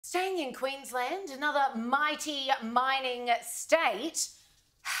Staying in Queensland, another mighty mining state,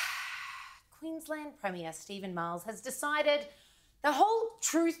 Queensland Premier Steven Miles has decided the whole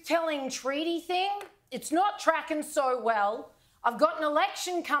truth-telling treaty thing, it's not tracking so well. I've got an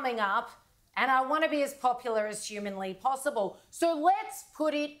election coming up and I want to be as popular as humanly possible. So let's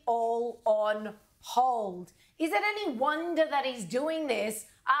put it all on hold. Is it any wonder that he's doing this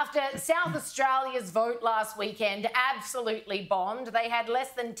after South Australia's vote last weekend absolutely bombed? They had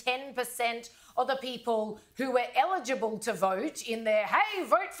less than 10% of the people who were eligible to vote in their, hey,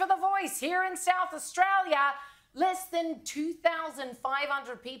 vote for the voice here in South Australia. Less than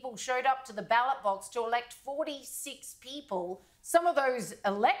 2,500 people showed up to the ballot box to elect 46 people. Some of those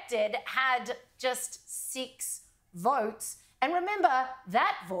elected had just 6 votes. And remember,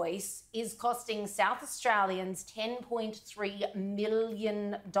 that voice is costing South Australians $10.3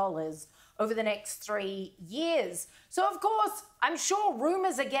 million over the next 3 years. So, of course, I'm sure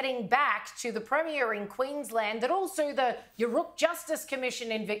rumours are getting back to the Premier in Queensland that also the Yuruk Justice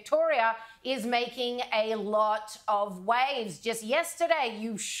Commission in Victoria is making a lot of waves. Just yesterday,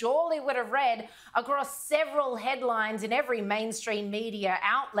 you surely would have read across several headlines in every mainstream media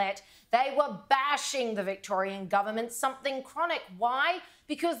outlet, they were bashing the Victorian government, something chronic. Why?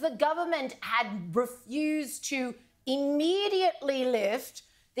 Because the government had refused to immediately lift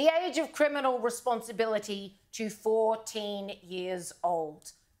the age of criminal responsibility to 14 years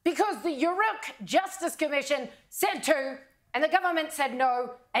old. Because the Yuruk Justice Commission said to, and the government said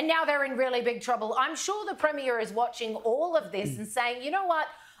no, and now they're in really big trouble. I'm sure the Premier is watching all of this and saying, you know what,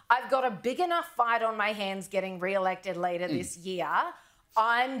 I've got a big enough fight on my hands getting re-elected later this year.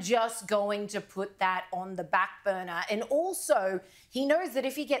 I'm just going to put that on the back burner. And also, he knows that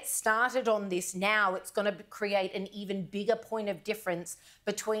if he gets started on this now, it's going to create an even bigger point of difference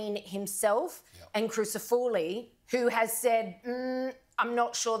between himself and Crucifuli, who has said, I'm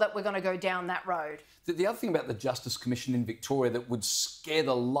not sure that we're going to go down that road. The other thing about the Justice Commission in Victoria that would scare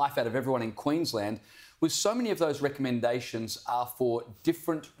the life out of everyone in Queensland was so many of those recommendations are for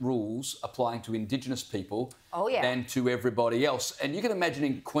different rules applying to Indigenous people than to everybody else. And you can imagine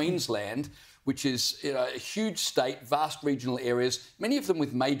in Queensland, which is a huge state, vast regional areas, many of them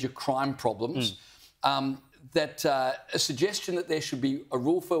with major crime problems, that a suggestion that there should be a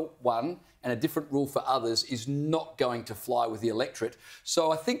rule for one and a different rule for others is not going to fly with the electorate.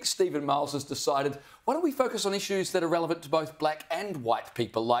 So I think Steven Miles has decided, why don't we focus on issues that are relevant to both black and white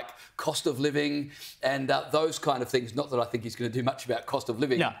people, like cost of living and those kind of things. Not that I think he's going to do much about cost of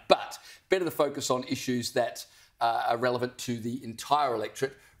living, but better to focus on issues that are relevant to the entire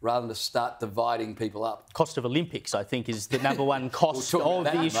electorate rather than to start dividing people up. Cost of Olympics, I think, is the number one cost of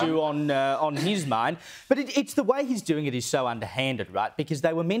the issue on his mind. But it's the way he's doing it is so underhanded, right? Because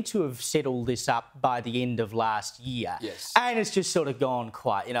they were meant to have settled this up by the end of last year. Yes. And it's just sort of gone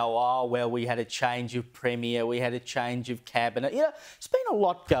quiet. Oh, well, we had a change of Premier, we had a change of Cabinet. It's been a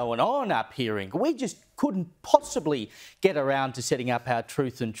lot going on up here. We just couldn't possibly get around to setting up our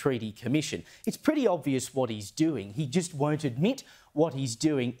Truth and Treaty Commission. It's pretty obvious what he's doing. He just won't admit what he's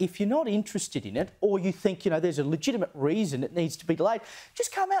doing. If you're not interested in it, or you think, there's a legitimate reason it needs to be delayed,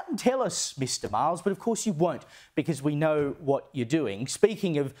 just come out and tell us, Mr. Miles. But of course you won't, because we know what you're doing.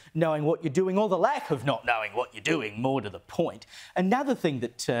 Speaking of knowing what you're doing, or the lack of not knowing what you're doing, more to the point, another thing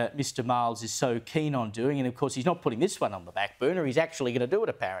that Mr. Miles is so keen on doing, and of course he's not putting this one on the back burner, he's actually going to do it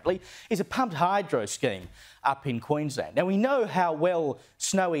apparently, is a pumped hydro scheme up in Queensland. Now, we know how well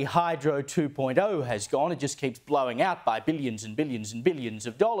Snowy Hydro 2.0 has gone. It just keeps blowing out by billions and billions and billions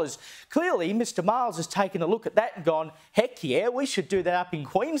of dollars. Clearly, Mr. Miles has taken a look at that and gone, heck yeah, we should do that up in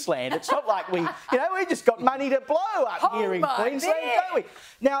Queensland. It's not like we just got money to blow up here in Queensland, don't we?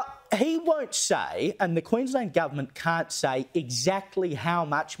 Now, he won't say, and the Queensland government can't say exactly how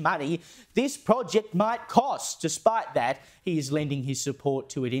much money this project might cost. Despite that, he is lending his support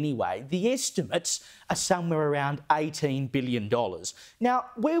to it anyway. The estimates are somewhere around $18 billion. Now,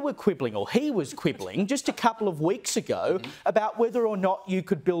 we were quibbling, or he was quibbling, just a couple of weeks ago about whether or not you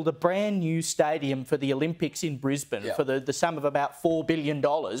could build a brand new stadium for the Olympics in Brisbane for the sum of about $4 billion.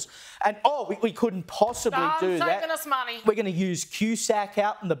 And, we couldn't possibly do that. Saving us money. We're going to use QSAC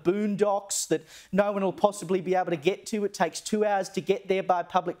out in the boondocks that no one will possibly be able to get to. It takes 2 hours to get there by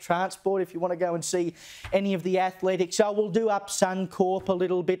public transport if you want to go and see any of the athletics. We'll do up Suncorp a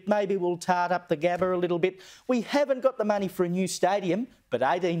little bit. Maybe we'll tart up the Gabba a little bit. We haven't got the money for a new stadium, but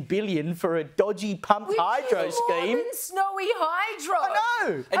 $18 billion for a dodgy pumped hydro scheme. More than Snowy Hydro. I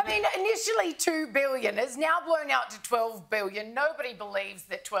know. I mean, initially $2 billion is now blown out to $12 billion. Nobody believes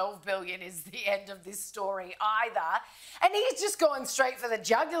that $12 billion is the end of this story either. And he's just going straight for the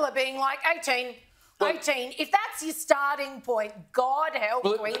jugular, being like, 18. 18. If that's your starting point, God help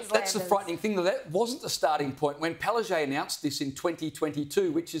Queenslanders. That's the frightening thing, though. That wasn't the starting point. When Palaszczuk announced this in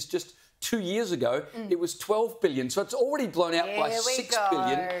 2022, which is just 2 years ago, it was 12 billion. So it's already blown out by 6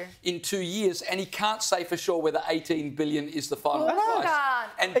 billion in 2 years, and he can't say for sure whether 18 billion is the final price.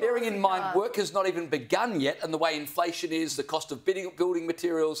 And bearing in mind, work has not even begun yet, and the way inflation is, the cost of building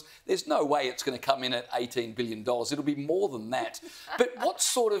materials, there's no way it's going to come in at $18 billion. It'll be more than that. But what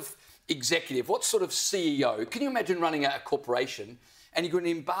sort of executive, what sort of CEO, can you imagine running a corporation and you're going to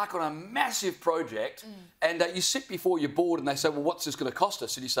embark on a massive project and you sit before your board and they say, well, what's this going to cost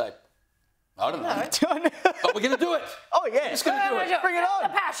us? And you say, I don't know. But we're going to do it. Oh, yeah. We're just going to do it. Bring it on.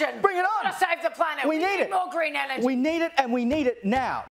 The passion. Bring it on. We've got to save the planet. We need it. More green energy. We need it, and we need it now.